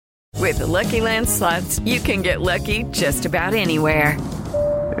With the Lucky Land Slots, you can get lucky just about anywhere.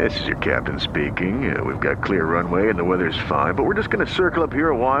 This is your captain speaking. We've got clear runway and the weather's fine, but we're just going to circle up here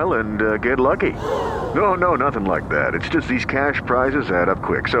a while and get lucky. No, nothing like that. It's just these cash prizes add up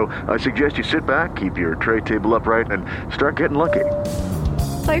quick. So I suggest you sit back, keep your tray table upright, and start getting lucky.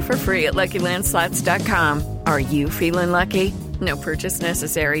 Play for free at LuckyLandSlots.com. Are you feeling lucky? No purchase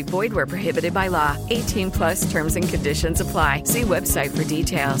necessary. Void where prohibited by law. 18+ terms and conditions apply. See website for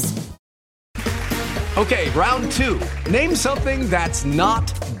details. Okay, round two. Name something that's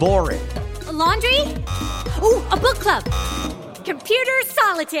not boring. A laundry? Ooh, a book club. Computer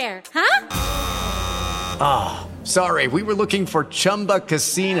solitaire, huh? Ah, sorry, we were looking for Chumba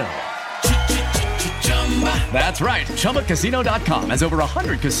Casino. That's right, ChumbaCasino.com has over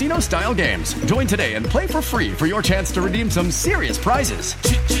 100 casino-style games. Join today and play for free for your chance to redeem some serious prizes.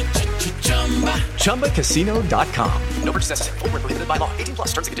 ChumbaCasino.com. No purchase necessary. Void where prohibited by law. 18+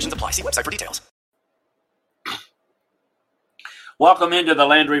 terms and conditions apply. See website for details. Welcome into the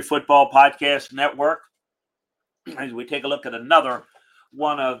Landry Football Podcast Network as we take a look at another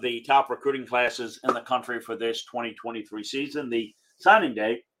one of the top recruiting classes in the country for this 2023 season. The signing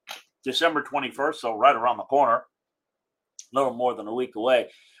day, December 21st, so right around the corner, a little more than a week away.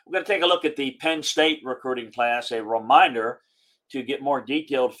 We're going to take a look at the Penn State recruiting class, a reminder to get more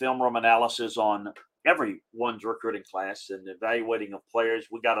detailed film room analysis on everyone's recruiting class and evaluating of players.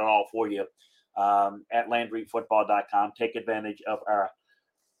 We got it all for you. At LandryFootball.com. Take advantage of our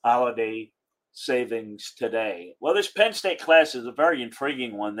holiday savings today. Well, this Penn State class is a very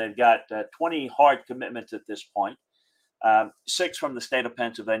intriguing one. They've got 20 hard commitments at this point. 6 from the state of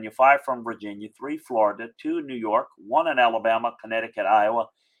Pennsylvania, 5 from Virginia, 3 Florida, 2 New York, 1 in Alabama, Connecticut, Iowa,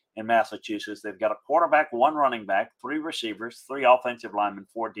 and Massachusetts. They've got a quarterback, 1 running back, 3 receivers, 3 offensive linemen,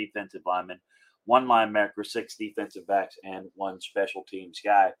 4 defensive linemen, 1 linebacker, 6 defensive backs, and 1 special teams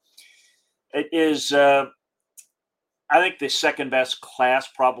guy. It is, I think, the second best class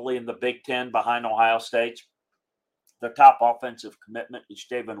probably in the Big Ten behind Ohio State. The top offensive commitment is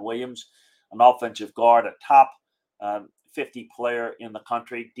Javen Williams, an offensive guard, a top 50 player in the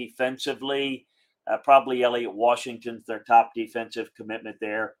country. Defensively, probably Elliott Washington's their top defensive commitment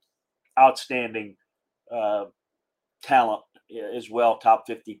there. Outstanding talent as well, top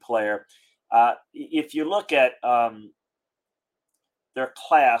 50 player. If you look at their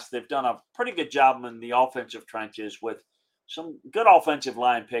class, they've done a pretty good job in the offensive trenches with some good offensive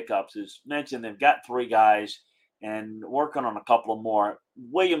line pickups. As mentioned, they've got 3 guys and working on a couple of more.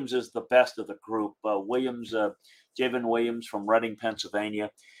 Williams is the best of the group. Javen Williams from Reading, Pennsylvania,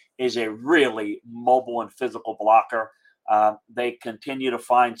 is a really mobile and physical blocker. They continue to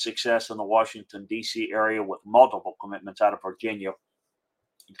find success in the Washington, D.C. area with multiple commitments out of Virginia,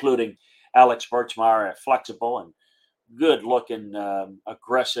 including Alex Birchmeyer, a flexible and good-looking,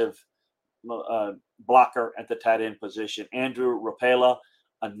 aggressive blocker at the tight end position. Andrew Rapela,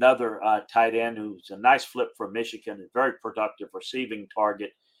 another tight end who's a nice flip from Michigan, a very productive receiving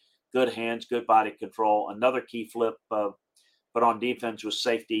target, good hands, good body control. Another key flip, but on defense was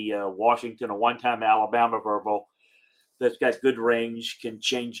safety Washington, a one-time Alabama verbal that's got good range, can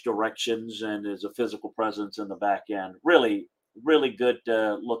change directions, and is a physical presence in the back end. Really, really good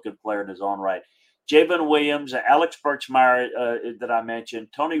looking player in his own right. Javen Williams, Alex Birchmeyer that I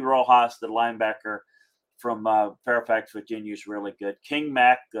mentioned, Tony Rojas, the linebacker from Fairfax, Virginia, is really good. King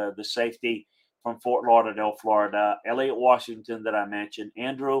Mack, the safety from Fort Lauderdale, Florida. Elliott Washington that I mentioned.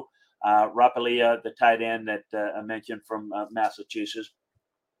 Andrew Rapala, the tight end that I mentioned from Massachusetts.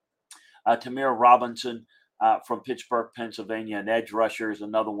 Tamir Robinson from Pittsburgh, Pennsylvania, an edge rusher is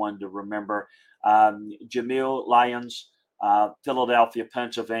another one to remember. Jamil Lyons, Philadelphia,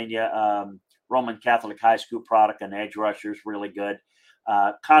 Pennsylvania, Roman Catholic High School product, and edge rushers, really good.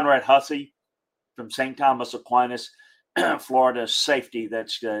 Conrad Hussey from St. Thomas Aquinas, Florida, safety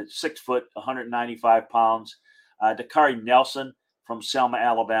that's 6 foot, 195 pounds. Dakari Nelson from Selma,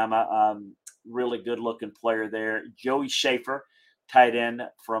 Alabama, really good-looking player there. Joey Schaefer, tight end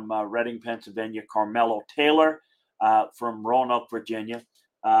from Reading, Pennsylvania. Carmelo Taylor from Roanoke, Virginia.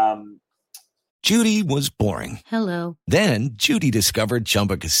 Judy was boring. Hello. Then Judy discovered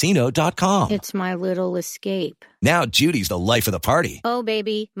ChumbaCasino.com. It's my little escape. Now Judy's the life of the party. Oh,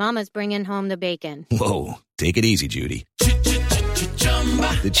 baby, mama's bringing home the bacon. Whoa, take it easy, Judy.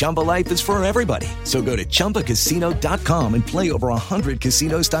 The Chumba life is for everybody. So go to ChumbaCasino.com and play over 100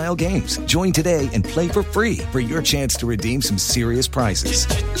 casino-style games. Join today and play for free for your chance to redeem some serious prizes.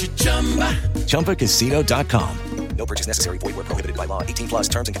 ChumbaCasino.com. No purchase necessary. Void where prohibited by law. 18+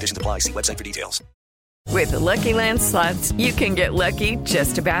 terms and conditions apply. See website for details. With the Lucky Land Slots, you can get lucky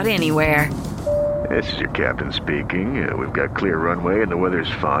just about anywhere. This is your captain speaking. We've got clear runway and the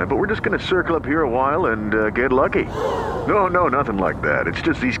weather's fine, but we're just going to circle up here a while and get lucky. No, nothing like that. It's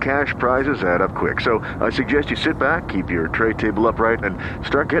just these cash prizes add up quick. So I suggest you sit back, keep your tray table upright, and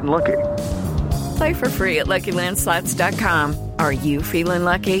start getting lucky. Play for free at LuckyLandSlots.com. Are you feeling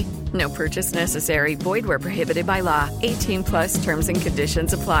lucky? No purchase necessary. Void where prohibited by law. 18 plus terms and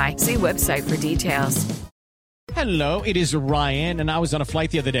conditions apply. See website for details. Hello, it is Ryan, and I was on a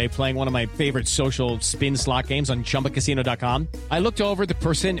flight the other day playing one of my favorite social spin slot games on ChumbaCasino.com. I looked over at the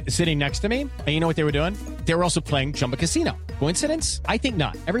person sitting next to me, and you know what they were doing? They were also playing Chumba Casino. Coincidence? I think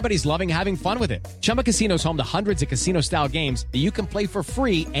not. Everybody's loving having fun with it. Chumba Casino is home to hundreds of casino-style games that you can play for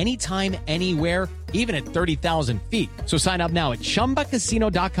free anytime, anywhere, even at 30,000 feet. So sign up now at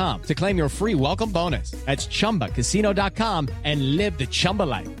ChumbaCasino.com to claim your free welcome bonus. That's ChumbaCasino.com and live the Chumba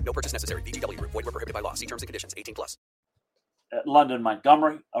life. No purchase necessary. VGW. Void where prohibited by law. See terms and conditions. 18 plus. London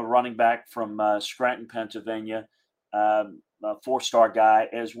Montgomery, a running back from Scranton, Pennsylvania, a four-star guy,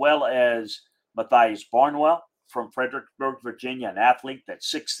 as well as Matthias Barnwell from Fredericksburg, Virginia, an athlete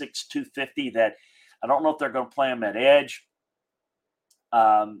that's 6'6", 250, that I don't know if they're going to play him at edge,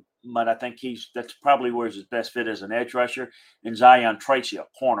 but I think that's probably where his best fit as an edge rusher. And Zion Tracy, a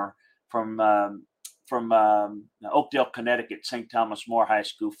corner from Oakdale, Connecticut, St. Thomas More High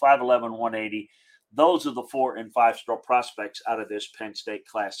School, 5'11", 180. Those are the 4- and 5-star prospects out of this Penn State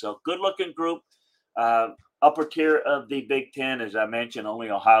class. So good-looking group. Upper tier of the Big Ten, as I mentioned, only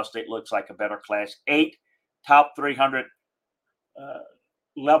Ohio State looks like a better class. 8 top 300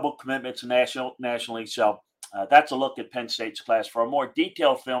 level commitments nationally. So that's a look at Penn State's class. For a more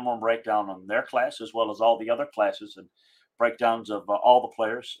detailed film and breakdown on their class, as well as all the other classes and breakdowns of all the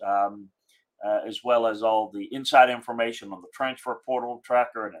players, as well as all the inside information on the transfer portal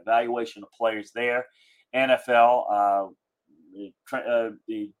tracker and evaluation of players there, NFL,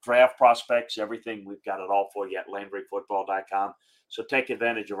 the draft prospects, everything. We've got it all for you at LandryFootball.com. So take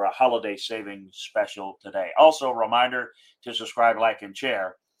advantage of our holiday savings special today. Also, a reminder to subscribe, like, and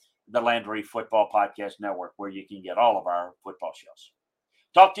share the Landry Football Podcast Network, where you can get all of our football shows.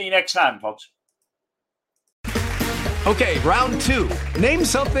 Talk to you next time, folks. Okay, round 2. Name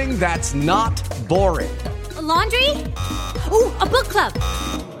something that's not boring. A laundry? Ooh, a book club.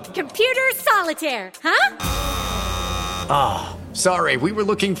 Computer solitaire, huh? Sorry, we were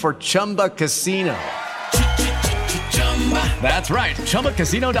looking for Chumba Casino. That's right.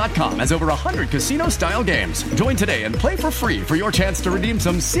 ChumbaCasino.com has over 100 casino-style games. Join today and play for free for your chance to redeem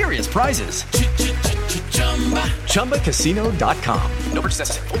some serious prizes. ChumbaCasino.com. No purchase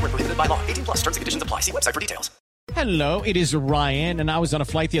necessary. Void where prohibited by law. 18 plus terms and conditions apply. See website for details. Hello, it is Ryan, and I was on a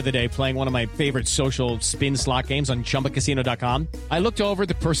flight the other day playing one of my favorite social spin slot games on ChumbaCasino.com. I looked over at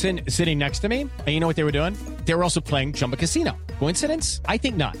the person sitting next to me, and you know what they were doing? They were also playing Chumba Casino. Coincidence? I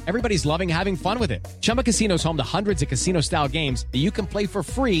think not. Everybody's loving having fun with it. Chumba Casino is home to hundreds of casino-style games that you can play for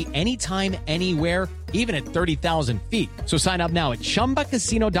free anytime, anywhere, even at 30,000 feet. So sign up now at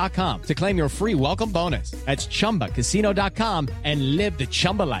ChumbaCasino.com to claim your free welcome bonus. That's ChumbaCasino.com and live the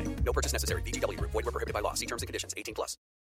Chumba life. No purchase necessary. VGW. Void where prohibited by law. See terms and conditions. 18 plus.